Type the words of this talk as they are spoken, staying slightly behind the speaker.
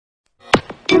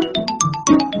Hey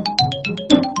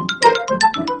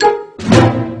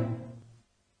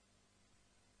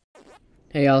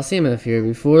y'all, CMF here.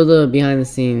 Before the behind the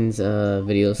scenes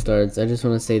video starts, I just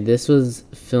want to say this was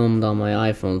filmed on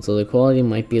my iPhone, so the quality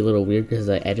might be a little weird because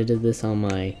I edited this on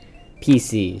my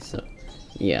PC, so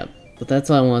yeah. But that's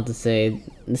all I wanted to say.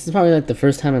 This is probably like the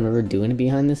first time I'm ever doing a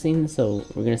behind the scenes, so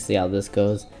we're gonna see how this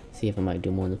goes. See if I might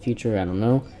do more in the future, I don't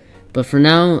know. But for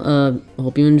now,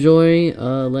 hope you enjoy.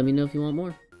 Let me know if you want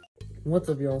more. What's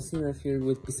up y'all, CMF here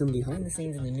with some behind the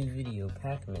scenes in the new video,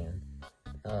 Pac-Man.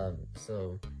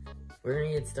 So we're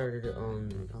gonna get started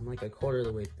I'm like a quarter of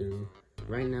the way through.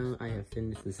 Right now I have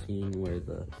finished the scene where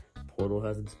the portal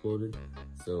has exploded,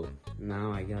 so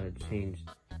now I gotta change.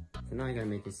 So now I gotta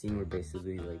make a scene where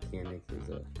basically like Kamek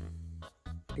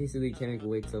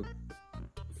wakes up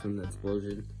from the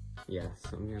explosion. Yeah,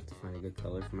 so I'm gonna have to find a good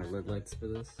color for my LED lights for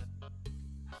this.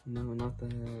 No, not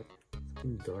that.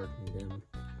 Something dark and dim.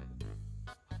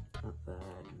 Not that,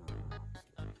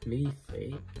 no. Maybe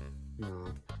fade?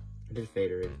 No. I did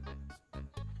fade already.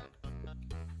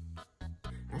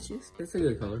 Actually, that's a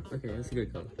good color. Okay, that's a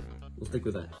good color. We'll stick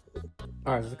with that.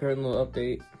 Alright, so the current little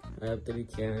update. I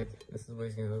updated Kamek. This is what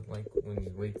he's gonna look like when he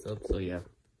wakes up, so yeah.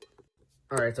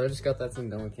 Alright, so I just got that scene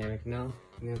done with Kamek. Now,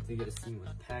 I'm gonna have to get a scene with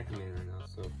Pac-Man right now,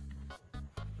 so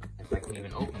if I can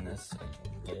even open this, I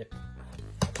can get it.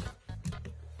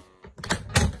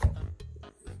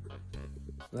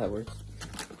 That works.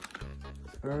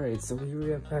 Alright, so here we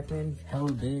have Pac-Man.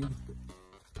 Hella big.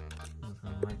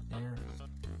 Right there.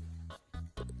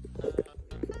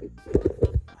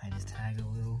 Hide his tag a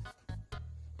little.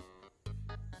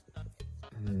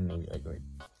 Maybe like right.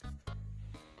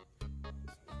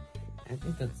 I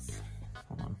think that's.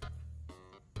 Hold on.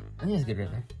 I think that's good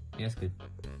right there. Yeah, that's good.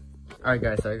 Alright,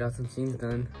 guys, so I got some scenes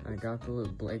done. I got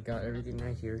got everything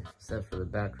right here, except for the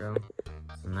background.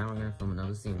 So now we're gonna film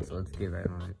another scene, so let's get right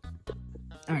on it.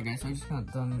 Alright guys, so I just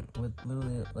got done with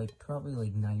literally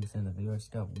probably 90% of the video. I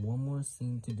just got one more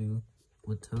scene to do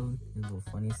with Toad, a little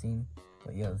funny scene.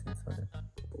 But yeah, let's get started.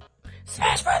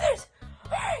 Smash Brothers!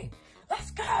 Hurry!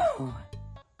 Let's go!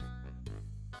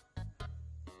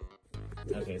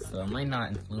 Okay, so I might not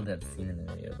include that scene in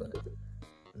the video, but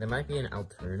there might be an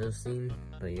alternative scene,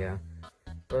 but yeah.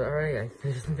 But alright, I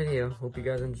finished the video. Hope you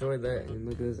guys enjoyed that, and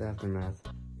look at this aftermath.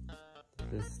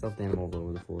 There's stuffed animals all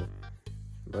over the floor.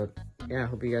 But yeah, I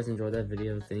hope you guys enjoyed that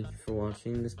video. Thank you for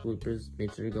watching this bloopers.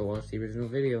 Make sure to go watch the original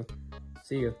video.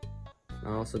 See ya.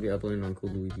 I'll also be uploading on Cool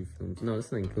Luigi Films. No,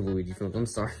 this ain't Cool Luigi Films. I'm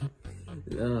sorry.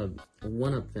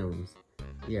 1UP Films.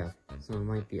 Yeah, so I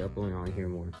might be uploading on here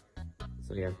more.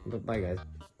 So yeah, but bye guys.